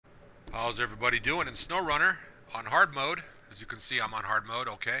How's everybody doing in SnowRunner on hard mode? As you can see, I'm on hard mode,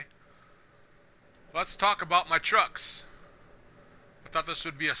 okay? Let's talk about my trucks. I thought this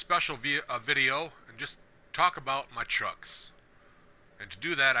would be a special video and just talk about my trucks. And to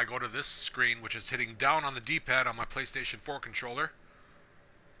do that, I go to this screen, which is hitting down on the D-pad on my PlayStation 4 controller.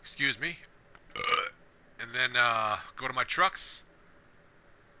 Excuse me. And then go to my trucks.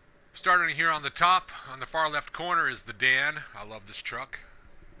 Starting here on the top, on the far left corner is the Dan. I love this truck.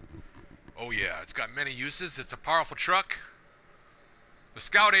 Oh yeah, it's got many uses. It's a powerful truck. The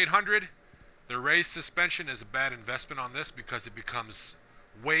Scout 800, the raised suspension is a bad investment on this because it becomes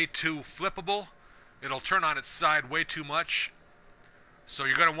way too flippable. It'll turn on its side way too much. So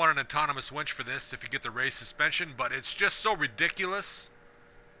you're going to want an autonomous winch for this if you get the raised suspension, but it's just so ridiculous.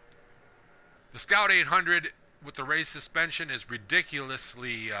 The Scout 800 with the raised suspension is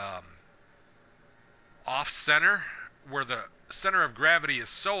ridiculously off-center, where the center of gravity is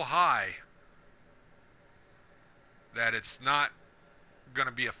so high that it's not going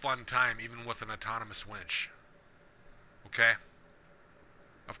to be a fun time even with an autonomous winch. Okay?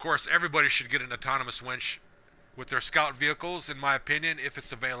 Of course, everybody should get an autonomous winch with their Scout vehicles, in my opinion, if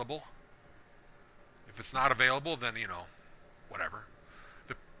it's available. If it's not available, then, you know, whatever.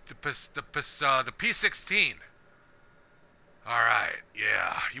 The P16. Alright,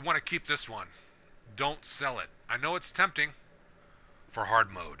 yeah. You want to keep this one. Don't sell it. I know it's tempting for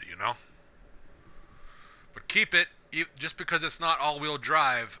hard mode, you know? But keep it. Just because it's not all-wheel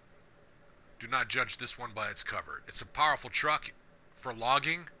drive, do not judge this one by its cover. It's a powerful truck for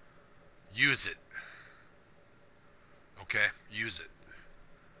logging. Use it. Okay? Use it.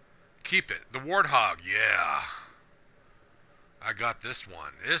 Keep it. The Warthog, yeah. I got this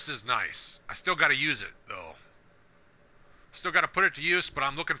one. This is nice. I still got to use it, though. Still got to put it to use, but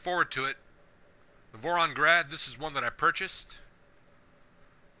I'm looking forward to it. The Vorongrad, this is one that I purchased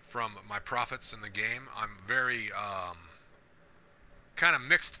from my profits in the game. I'm very kind of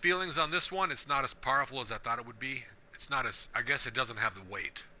mixed feelings on this one. It's not as powerful as I thought it would be. It's not as, I guess it doesn't have the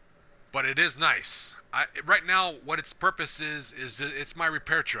weight, but it is nice. Right now, what its purpose is it's my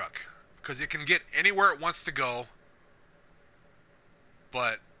repair truck because it can get anywhere it wants to go.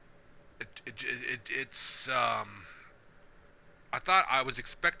 But it's I thought I was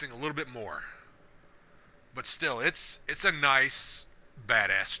expecting a little bit more, but still, it's a nice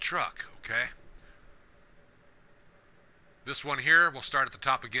badass truck. Okay. This one here, we'll start at the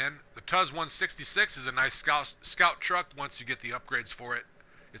top again. The Tuz 166 is a nice scout truck once you get the upgrades for it.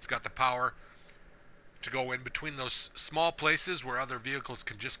 It's got the power to go in between those small places where other vehicles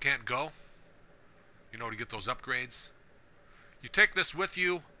can't go. You know, to get those upgrades. You take this with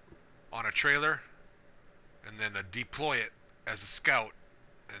you on a trailer and then deploy it as a scout.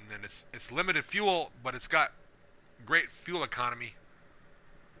 And then it's limited fuel, but it's got great fuel economy.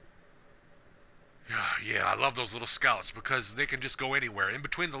 Yeah, I love those little scouts because they can just go anywhere in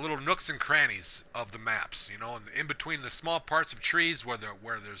between the little nooks and crannies of the maps, you know, and in between the small parts of trees where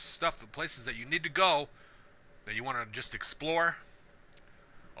there's stuff, the places that you need to go that you want to just explore.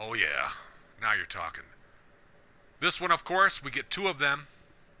 Oh yeah, now you're talking. This one, of course, we get 2 of them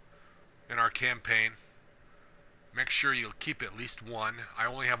in our campaign. Make sure you keep at least 1. I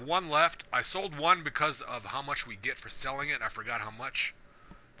only have 1 left. I sold 1 because of how much we get for selling it. I forgot how much,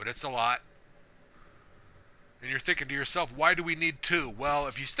 but it's a lot. And you're thinking to yourself, why do we need 2? Well,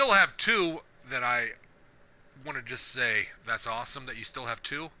 if you still have 2, then I want to just say that's awesome that you still have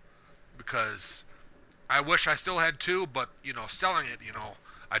 2, because I wish I still had 2, but, you know, selling it, you know,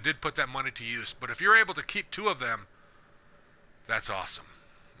 I did put that money to use. But if you're able to keep 2 of them, that's awesome.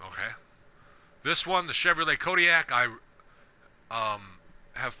 Okay? This one, the Chevrolet Kodiak, I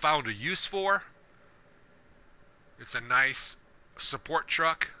have found a use for. It's a nice support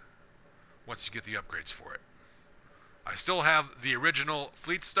truck once you get the upgrades for it. I still have the original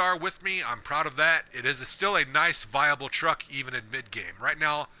Fleet Star with me. I'm proud of that. It is still a nice, viable truck even in mid-game. Right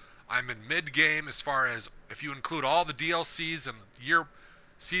now, I'm in mid-game as far as if you include all the DLCs and year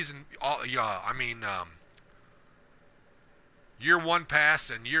year 1 pass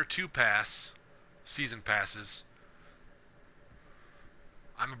and year 2 pass, season passes.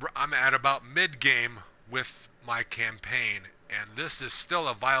 I'm at about mid-game with my campaign, and this is still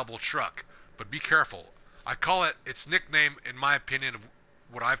a viable truck. But be careful. I call it, its nickname, in my opinion, of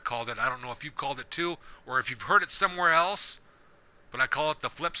what I've called it. I don't know if you've called it too, or if you've heard it somewhere else, but I call it the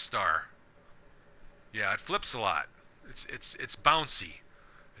Flip Star. Yeah, it flips a lot. It's bouncy,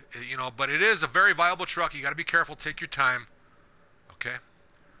 you know, but it is a very viable truck. You got to be careful. Take your time. Okay.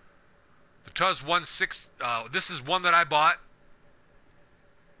 The Tuz 16. This is one that I bought.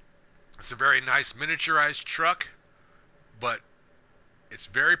 It's a very nice miniaturized truck, but It's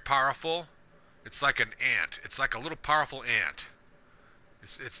very powerful. It's like an ant. It's like a little powerful ant.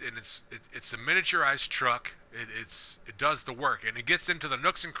 It's a miniaturized truck. It does the work, and it gets into the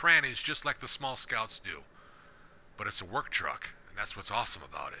nooks and crannies just like the small scouts do. But it's a work truck, and that's what's awesome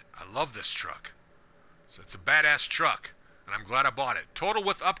about it. I love this truck. So it's a badass truck, and I'm glad I bought it. Total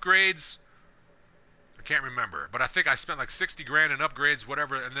with upgrades, I can't remember, but I think I spent like 60 grand in upgrades,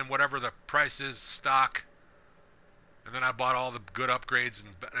 whatever, and then whatever the price is, stock. And then I bought all the good upgrades, and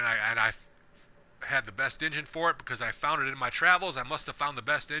I had the best engine for it because I found it in my travels. I must have found the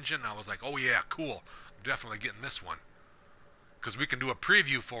best engine, and I was like, oh yeah, cool. I'm definitely getting this one because we can do a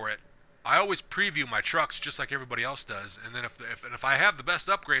preview for it. I always preview my trucks just like everybody else does, and then if I have the best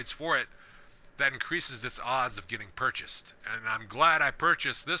upgrades for it, that increases its odds of getting purchased. And I'm glad I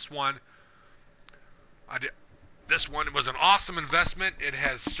purchased this one. This one was an awesome investment. It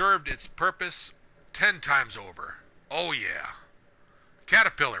has served its purpose 10 times over. Oh yeah.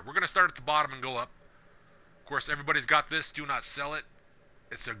 Caterpillar. We're going to start at the bottom and go up. Of course, everybody's got this. Do not sell it.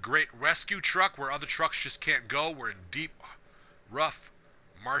 It's a great rescue truck where other trucks just can't go. We're in deep, rough,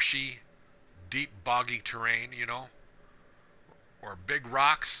 marshy, deep, boggy terrain, you know, or big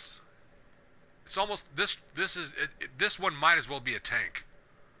rocks. It's almost this one might as well be a tank.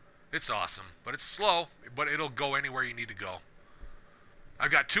 It's awesome, but it's slow, but it'll go anywhere you need to go.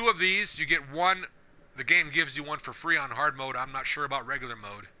 I've got 2 of these. You get one. The game gives you one for free on hard mode. I'm not sure about regular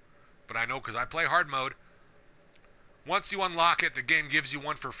mode, but I know because I play hard mode. Once you unlock it, the game gives you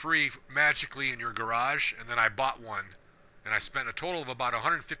one for free magically in your garage, and then I bought one, and I spent a total of about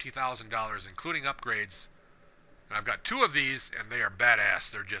 $150,000, including upgrades. And I've got 2 of these, and they are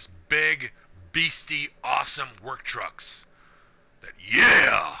badass. They're just big, beastie, awesome work trucks. That,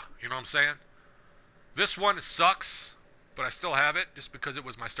 yeah! You know what I'm saying? This one sucks, but I still have it just because it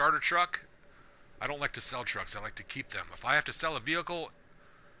was my starter truck. I don't like to sell trucks. I like to keep them. If I have to sell a vehicle,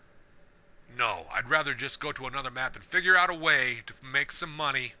 no. I'd rather just go to another map and figure out a way to make some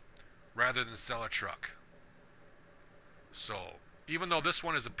money rather than sell a truck. So, even though this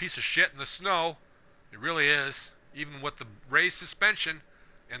one is a piece of shit in the snow, it really is, even with the raised suspension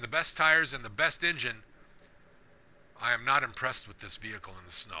and the best tires and the best engine, I am not impressed with this vehicle in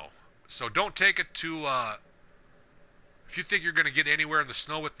the snow. So don't take it to, if you think you're going to get anywhere in the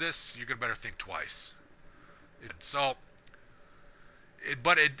snow with this, you're going to better think twice.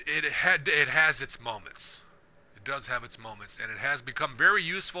 But it has its moments. It does have its moments, and it has become very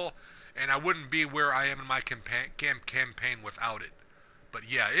useful, and I wouldn't be where I am in my campaign without it.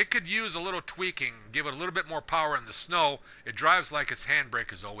 But yeah, it could use a little tweaking, give it a little bit more power in the snow. It drives like its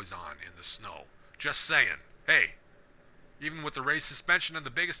handbrake is always on in the snow. Just saying. Hey, even with the raised suspension and the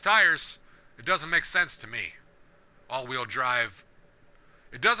biggest tires, it doesn't make sense to me. All-wheel drive.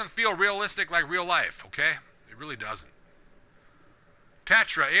 It doesn't feel realistic like real life, okay? It really doesn't.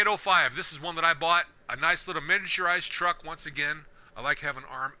 Tatra 805. This is one that I bought. A nice little miniaturized truck once again. I like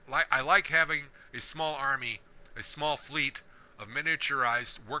having a small army, a small fleet of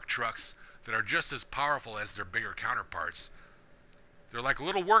miniaturized work trucks that are just as powerful as their bigger counterparts. They're like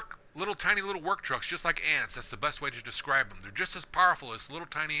little tiny work trucks, just like ants. That's the best way to describe them. They're just as powerful as little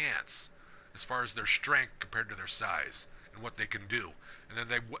tiny ants, as far as their strength compared to their size and what they can do. And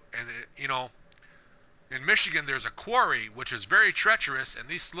then you know, in Michigan there's a quarry which is very treacherous, and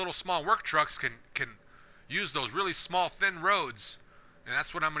these little small work trucks can use those really small thin roads, and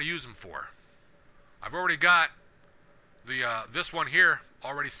that's what I'm going to use them for. I've already got the this one here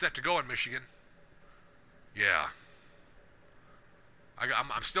already set to go in Michigan. Yeah.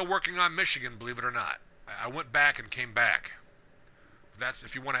 I'm still working on Michigan, believe it or not. I went back and came back. That's,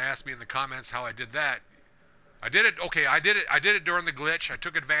 if you want to ask me in the comments how I did that. I did it, okay, I did it during the glitch. I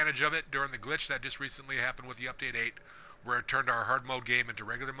took advantage of it during the glitch that just recently happened with the Update 8, where it turned our hard mode game into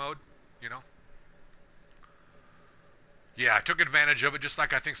regular mode, you know? Yeah, I took advantage of it just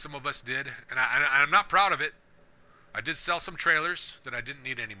like I think some of us did, and I'm not proud of it. I did sell some trailers that I didn't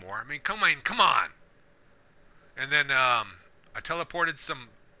need anymore. I mean, come on. And then I teleported some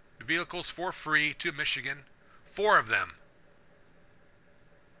vehicles for free to Michigan, 4 of them.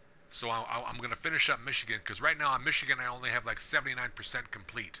 So I'm going to finish up Michigan, because right now in Michigan I only have like 79%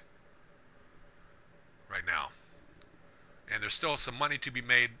 complete. Right now. And there's still some money to be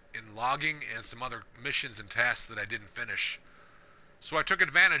made in logging and some other missions and tasks that I didn't finish. So I took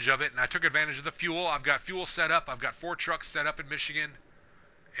advantage of it, and I took advantage of the fuel. I've got fuel set up. I've got 4 trucks set up in Michigan.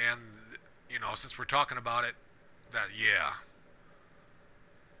 And, you know, since we're talking about it, yeah.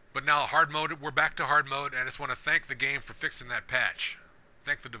 But now hard mode, we're back to hard mode, and I just want to thank the game for fixing that patch.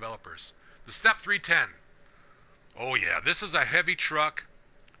 Thank the developers. The Step 310. Oh yeah, this is a heavy truck.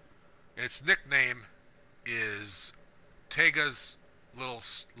 Its nickname is Tega's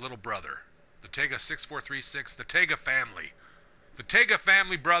little brother, the Tega 6436, the Tega family. The Tega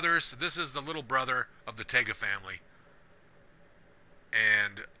family brothers, this is the little brother of the Tega family.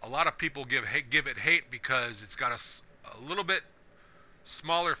 And a lot of people give it hate because it's got a little bit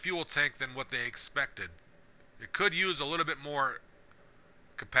smaller fuel tank than what they expected. It could use a little bit more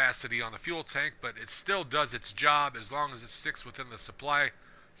capacity on the fuel tank, but it still does its job as long as it sticks within the supply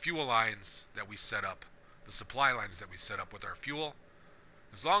fuel lines that we set up, the supply lines that we set up with our fuel.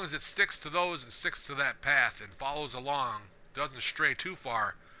 As long as it sticks to those and sticks to that path and follows along, doesn't stray too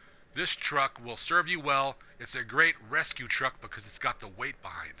far, this truck will serve you well. It's a great rescue truck because it's got the weight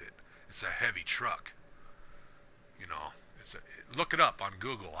behind it. It's a heavy truck. You know, look it up on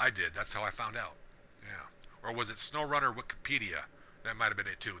Google. I did. That's how I found out. Yeah. Or was it SnowRunner Wikipedia? That might have been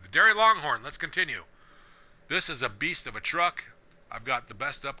it too. The Dairy Longhorn. Let's continue. This is a beast of a truck. I've got the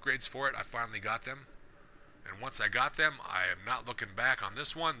best upgrades for it. I finally got them. And once I got them, I am not looking back on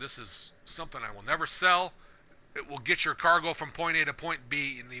this one. This is something I will never sell. It will get your cargo from point A to point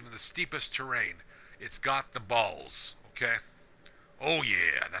B in even the steepest terrain. It's got the balls, okay? Oh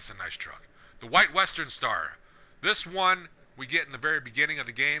yeah, that's a nice truck. The White Western Star. This one we get in the very beginning of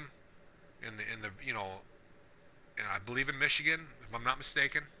the game, in the you know, and I believe in Michigan, if I'm not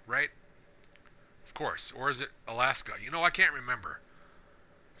mistaken, right? Of course. Or is it Alaska? You know, I can't remember.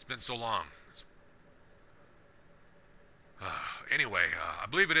 It's been so long. Anyway, I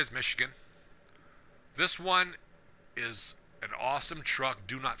believe it is Michigan. This one is an awesome truck.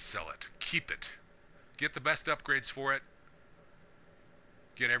 Do not sell it. Keep it. Get the best upgrades for it.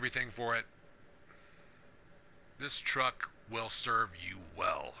 Get everything for it. This truck will serve you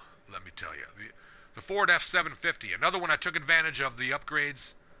well, let me tell you. The Ford F-750, another one I took advantage of the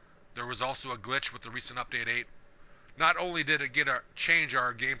upgrades. There was also a glitch with the recent update 8. Not only did it change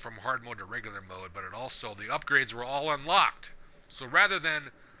our game from hard mode to regular mode, but it also, the upgrades were all unlocked. So rather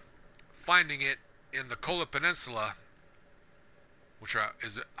than finding it in the Kola Peninsula, which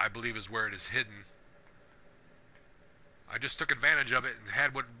I believe is where it is hidden, I just took advantage of it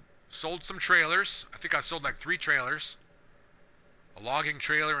and sold some trailers. I think I sold like 3 trailers, a logging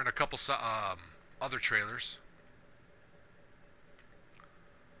trailer and a couple other trailers.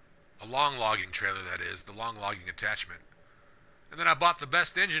 A long logging trailer, that is, the long logging attachment. And then I bought the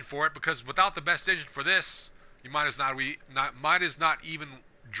best engine for it, because without the best engine for this, you might as not even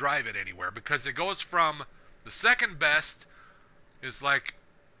drive it anywhere, because it goes from the second best is like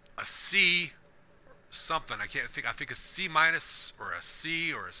a C something. I think a C minus or a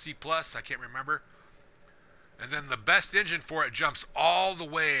C or a C plus. I can't remember. And then the best engine for it jumps all the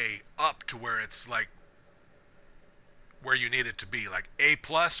way up to where it's like where you need it to be, like A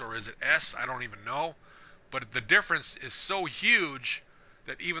plus, or is it S? I don't even know. But the difference is so huge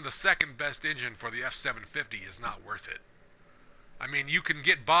that even the second best engine for the F-750 is not worth it. I mean, you can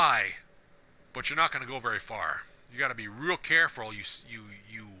get by, but you're not going to go very far. You got to be real careful. You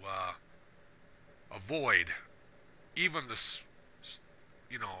avoid even this.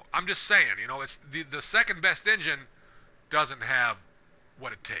 You know, I'm just saying. You know, it's the second best engine doesn't have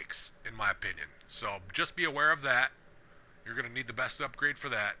what it takes, in my opinion. So just be aware of that. You're going to need the best upgrade for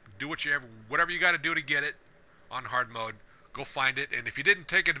that. Do whatever you got to do to get it on hard mode. Go find it. And if you didn't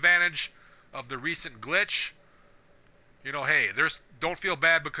take advantage of the recent glitch, you know, hey, don't feel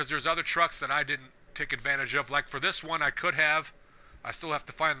bad, because there's other trucks that I didn't take advantage of. Like for this one, I could have. I still have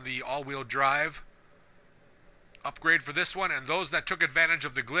to find the all-wheel drive upgrade for this one. And those that took advantage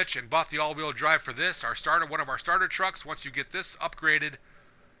of the glitch and bought the all-wheel drive for this, one of our starter trucks, once you get this upgraded,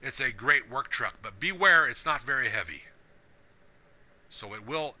 it's a great work truck. But beware, it's not very heavy. So it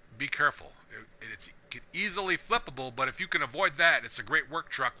will, be careful. It's easily flippable, but if you can avoid that, it's a great work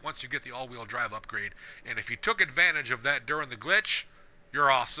truck once you get the all-wheel drive upgrade. And if you took advantage of that during the glitch,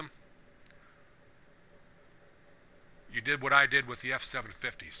 you're awesome. You did what I did with the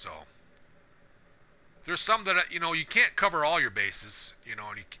F-750, so. There's some that, you know, you can't cover all your bases, you know,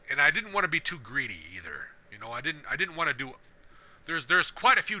 and I didn't want to be too greedy either. You know, I didn't want to do, there's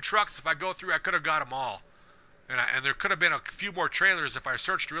quite a few trucks. If I go through, I could have got them all. And there could have been a few more trailers if I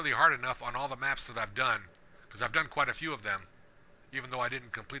searched really hard enough on all the maps that I've done, because I've done quite a few of them, even though I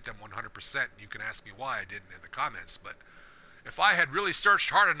didn't complete them 100%. You can ask me why I didn't in the comments. But if I had really searched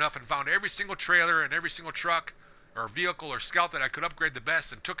hard enough and found every single trailer and every single truck or vehicle or scout that I could upgrade the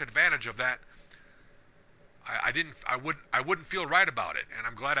best and took advantage of that, I wouldn't feel right about it, and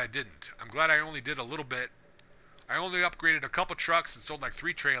I'm glad I didn't. I'm glad I only did a little bit. I only upgraded a couple trucks and sold like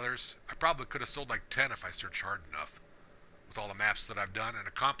 3 trailers. I probably could have sold like 10 if I searched hard enough, with all the maps that I've done and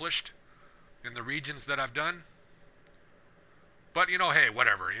accomplished in the regions that I've done. But, you know, hey,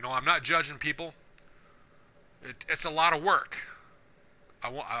 whatever. You know, I'm not judging people. It's a lot of work.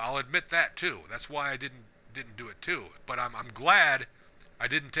 I'll admit that too. That's why I didn't do it too. But I'm glad I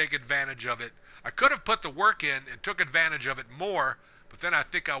didn't take advantage of it. I could have put the work in and took advantage of it more, but then I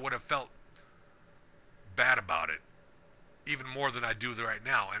think I would have felt bad about it even more than I do right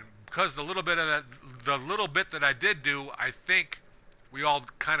now. And because the little bit that I did do, I think we all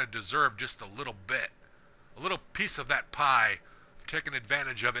kind of deserve just a little bit, a little piece of that pie, of taking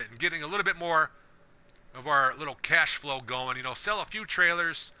advantage of it and getting a little bit more of our little cash flow going. You know, sell a few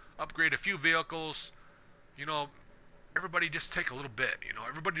trailers, upgrade a few vehicles. You know, everybody just take a little bit. You know,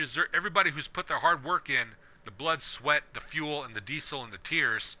 everybody who's put their hard work in, the blood, sweat, the fuel, and the diesel and the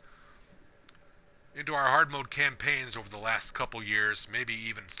tears into our hard mode campaigns over the last couple years, maybe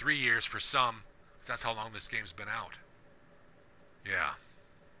even 3 years for some. That's how long this game's been out. Yeah.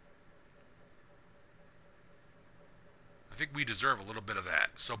 I think we deserve a little bit of that.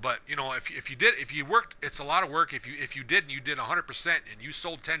 So, but you know, if you worked, it's a lot of work. If you did and you did 100% and you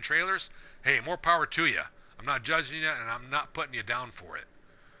sold 10 trailers, hey, more power to you. I'm not judging you and I'm not putting you down for it.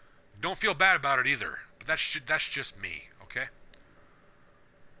 Don't feel bad about it either. But that's just me, okay?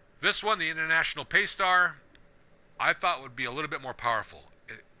 This one, the International Paystar, I thought would be a little bit more powerful.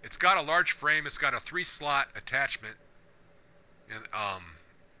 It's got a large frame. It's got a 3-slot attachment in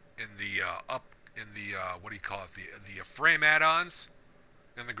the what do you call it? The frame add-ons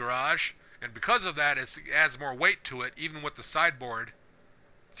in the garage, and because of that, it adds more weight to it. Even with the sideboard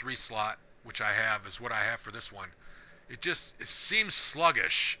 3-slot, which I have, is what I have for this one. It seems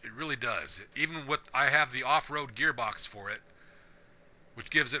sluggish. It really does. Even with I have the off-road gearbox for it, which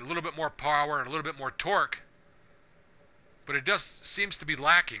gives it a little bit more power and a little bit more torque, but it just seems to be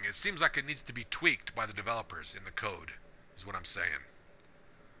lacking. It seems like it needs to be tweaked by the developers in the code, is what I'm saying.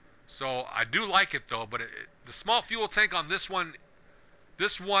 So I do like it though, but the small fuel tank on this one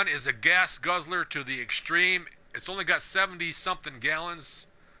is a gas guzzler to the extreme. It's only got 70 something gallons.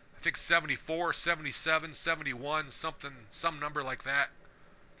 I think 74, 77, 71, some number like that.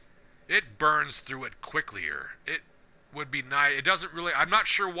 It burns through it quicker. It would be nice. It doesn't really, I'm not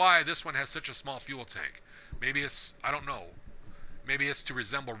sure why this one has such a small fuel tank. Maybe it's, I don't know. Maybe it's to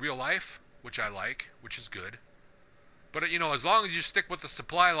resemble real life, which I like, which is good. But you know, as long as you stick with the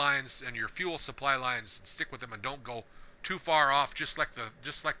supply lines and your fuel supply lines, and stick with them and don't go too far off, just like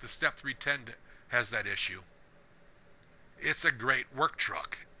the Step 310 has that issue. It's a great work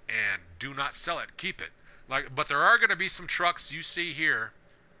truck, and do not sell it. Keep it. But there are going to be some trucks you see here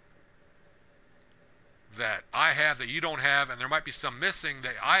that I have that you don't have, and there might be some missing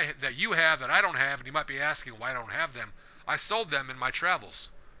that you have that I don't have, and you might be asking why I don't have them. I sold them in my travels.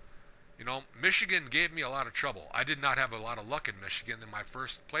 You know, Michigan gave me a lot of trouble. I did not have a lot of luck in Michigan in my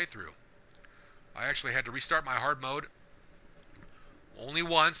first playthrough. I actually had to restart my hard mode only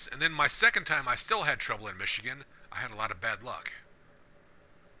once, and then my second time I still had trouble in Michigan. I had a lot of bad luck.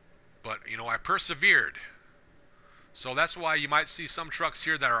 But, you know, I persevered. So that's why you might see some trucks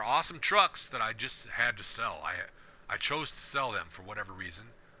here that are awesome trucks that I just had to sell. I chose to sell them for whatever reason.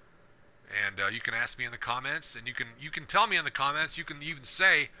 And you can ask me in the comments, and you can tell me in the comments. You can even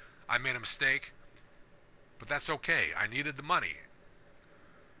say I made a mistake, but that's okay. I needed the money.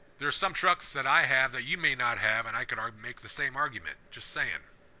 There are some trucks that I have that you may not have, and I could make the same argument. Just saying.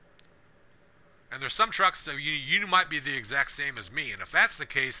 And there's some trucks that you might be the exact same as me, and if that's the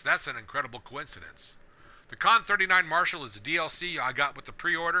case, that's an incredible coincidence. The Con 39 Marshall is a DLC I got with the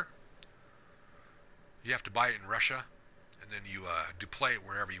pre-order. You have to buy it in Russia, and then you deploy it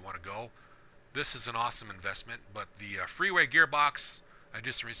wherever you want to go. This is an awesome investment, but the Freeway gearbox, I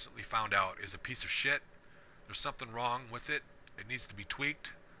just recently found out, is a piece of shit. There's something wrong with it. It needs to be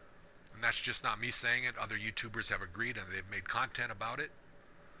tweaked. And that's just not me saying it. Other YouTubers have agreed, and they've made content about it.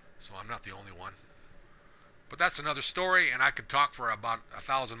 So I'm not the only one. But that's another story, and I could talk for about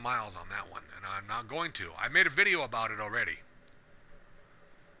 1,000 miles on that one, and I'm not going to. I made a video about it already.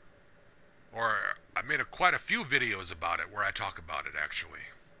 Or I made quite a few videos about it where I talk about it, actually.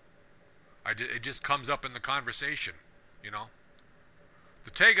 It just comes up in the conversation, you know.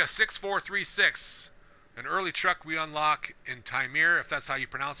 The Tega 6436, an early truck we unlock in Taimyr, if that's how you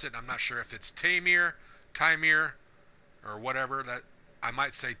pronounce it. I'm not sure if it's Taimyr, or whatever. That I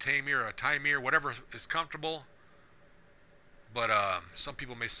might say Taimyr or Taimyr, whatever is comfortable. But some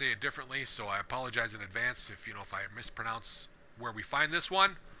people may say it differently, so I apologize in advance if I mispronounce where we find this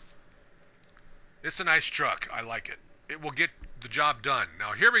one. It's a nice truck. I like it. It will get the job done.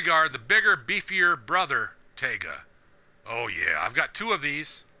 Now here we are, the bigger, beefier brother Tega. Oh yeah, I've got 2 of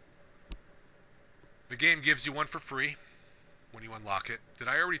these. The game gives you one for free when you unlock it. Did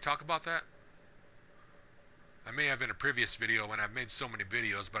I already talk about that? I may have in a previous video when I've made so many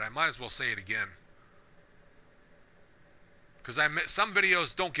videos, but I might as well say it again. because some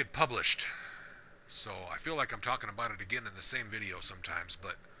videos don't get published, so I feel like I'm talking about it again in the same video sometimes.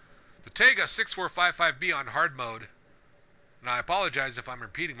 But the Tega 6455B on hard mode, and I apologize if I'm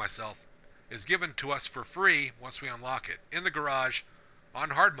repeating myself, is given to us for free once we unlock it in the garage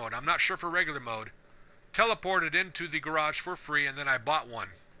on hard mode. I'm not sure for regular mode. Teleported into the garage for free, and then I bought one,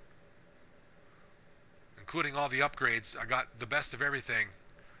 including all the upgrades. I got the best of everything.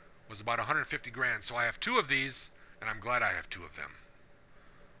 It was about 150 grand. So I have 2 of these, and I'm glad I have 2 of them.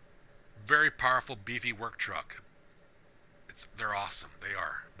 Very powerful, beefy work truck. They're awesome. They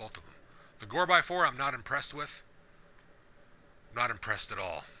are, both of them. The Gore by 4 I'm not impressed with. Not impressed at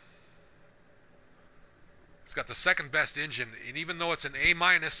all. It's got the second best engine, and even though it's an A-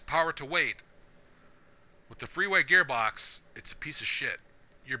 power to weight, with the freeway gearbox, it's a piece of shit.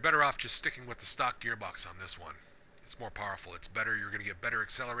 You're better off just sticking with the stock gearbox on this one. It's more powerful. It's better. You're going to get better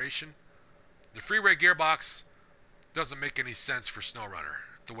acceleration. The freeway gearbox doesn't make any sense for SnowRunner,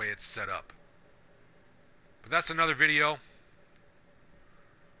 the way it's set up. But that's another video.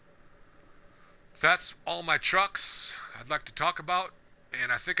 That's all my trucks I'd like to talk about, and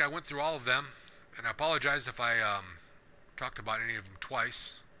I think I went through all of them. And I apologize if I talked about any of them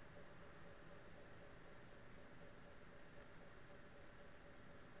twice.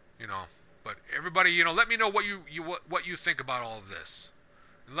 You know, but everybody, you know, let me know what you think about all of this,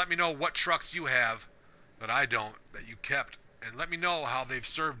 and let me know what trucks you have that I don't, that you kept, and let me know how they've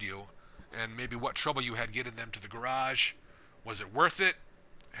served you, and maybe what trouble you had getting them to the garage. Was it worth it?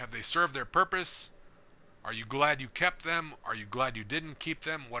 Have they served their purpose? Are you glad you kept them? Are you glad you didn't keep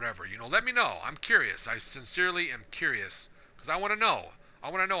them? Whatever, you know, let me know. I'm curious. I sincerely am curious, because I want to know. I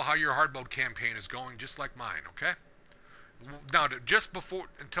want to know how your hard mode campaign is going, just like mine. Okay. Now, just before,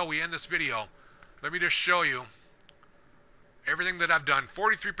 until we end this video, let me just show you everything that I've done.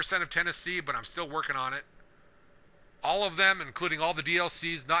 43% of Tennessee, but I'm still working on it. All of them, including all the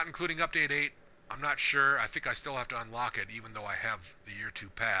DLCs, not including Update 8. I'm not sure. I think I still have to unlock it, even though I have the Year 2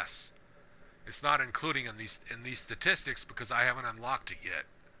 pass. It's not including in these statistics because I haven't unlocked it yet,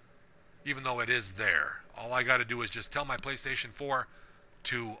 even though it is there. All I got to do is just tell my PlayStation 4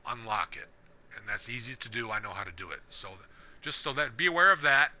 to unlock it, and that's easy to do. I know how to do it. So just so that, be aware of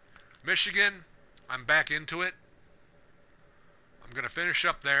that. Michigan, I'm back into it. I'm going to finish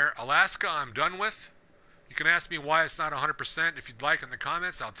up there. Alaska, I'm done with. You can ask me why it's not 100% if you'd like in the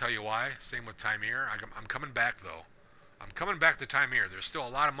comments. I'll tell you why. Same with Taimyr. I'm coming back, though. I'm coming back to Taimyr. There's still a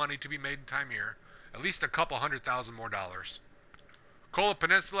lot of money to be made in Taimyr. At least a couple $100,000 more. Kola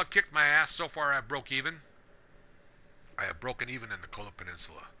Peninsula kicked my ass. So far, I've broke even. I have broken even in the Kola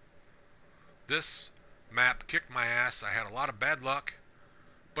Peninsula. This map kicked my ass. I had a lot of bad luck,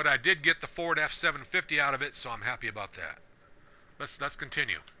 but I did get the Ford F-750 out of it, so I'm happy about that. Let's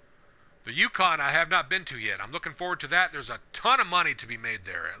continue. The Yukon I have not been to yet. I'm looking forward to that. There's a ton of money to be made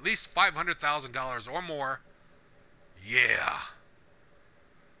there. At least $500,000 or more. Yeah.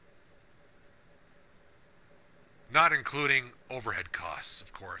 Not including overhead costs,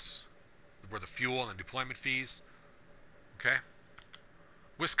 of course, where the fuel and deployment fees. Okay.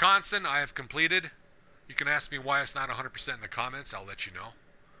 Wisconsin, I have completed. You can ask me why it's not 100% in the comments. I'll let you know.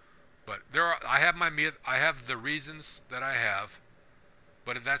 But I have the reasons that I have,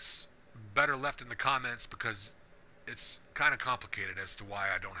 but that's better left in the comments because it's kind of complicated as to why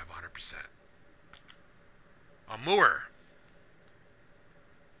I don't have 100%. Amur.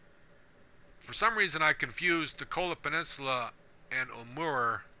 For some reason, I confused the Kola Peninsula and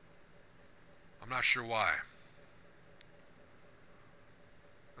Amur. I'm not sure why.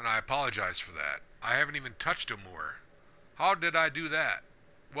 And I apologize for that. I haven't even touched Amur. How did I do that?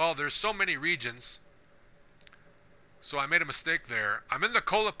 Well, there's so many regions, so I made a mistake there. I'm in the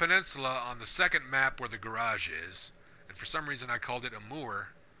Kola Peninsula on the second map where the garage is, and for some reason I called it Amur,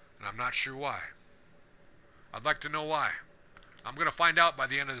 and I'm not sure why. I'd like to know why. I'm going to find out by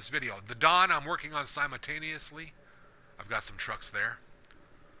the end of this video. The Don I'm working on simultaneously. I've got some trucks there.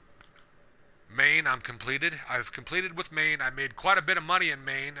 Maine, I'm completed. I've completed with Maine. I made quite a bit of money in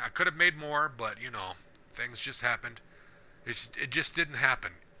Maine. I could have made more, but, you know, things just happened. It just didn't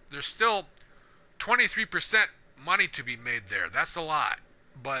happen. There's still 23% money to be made there. That's a lot.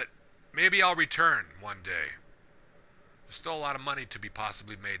 But maybe I'll return one day. There's still a lot of money to be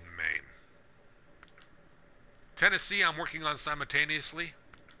possibly made in Maine. Tennessee, I'm working on simultaneously.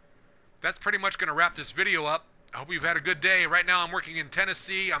 That's pretty much going to wrap this video up. I hope you've had a good day. Right now I'm working in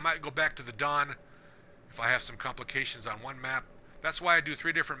Tennessee. I might go back to the Don if I have some complications on one map. That's why I do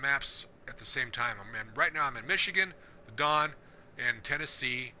 3 different maps at the same time. Right now I'm in Michigan, the Don, and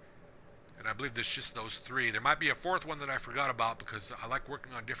Tennessee. And I believe there's just those 3. There might be a 4th one that I forgot about because I like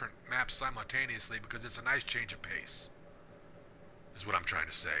working on different maps simultaneously because it's a nice change of pace. is what I'm trying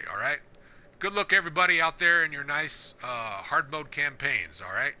to say, all right? Good luck, everybody out there in your nice hard mode campaigns,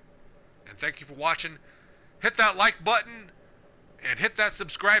 all right? And thank you for watching. Hit that like button and hit that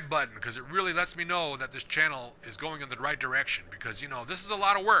subscribe button, because it really lets me know that this channel is going in the right direction, because, you know, this is a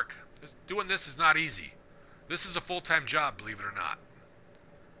lot of work. Doing this is not easy. This is a full-time job, believe it or not.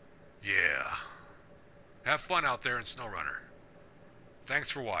 Yeah. Have fun out there in SnowRunner. Thanks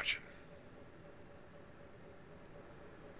for watching.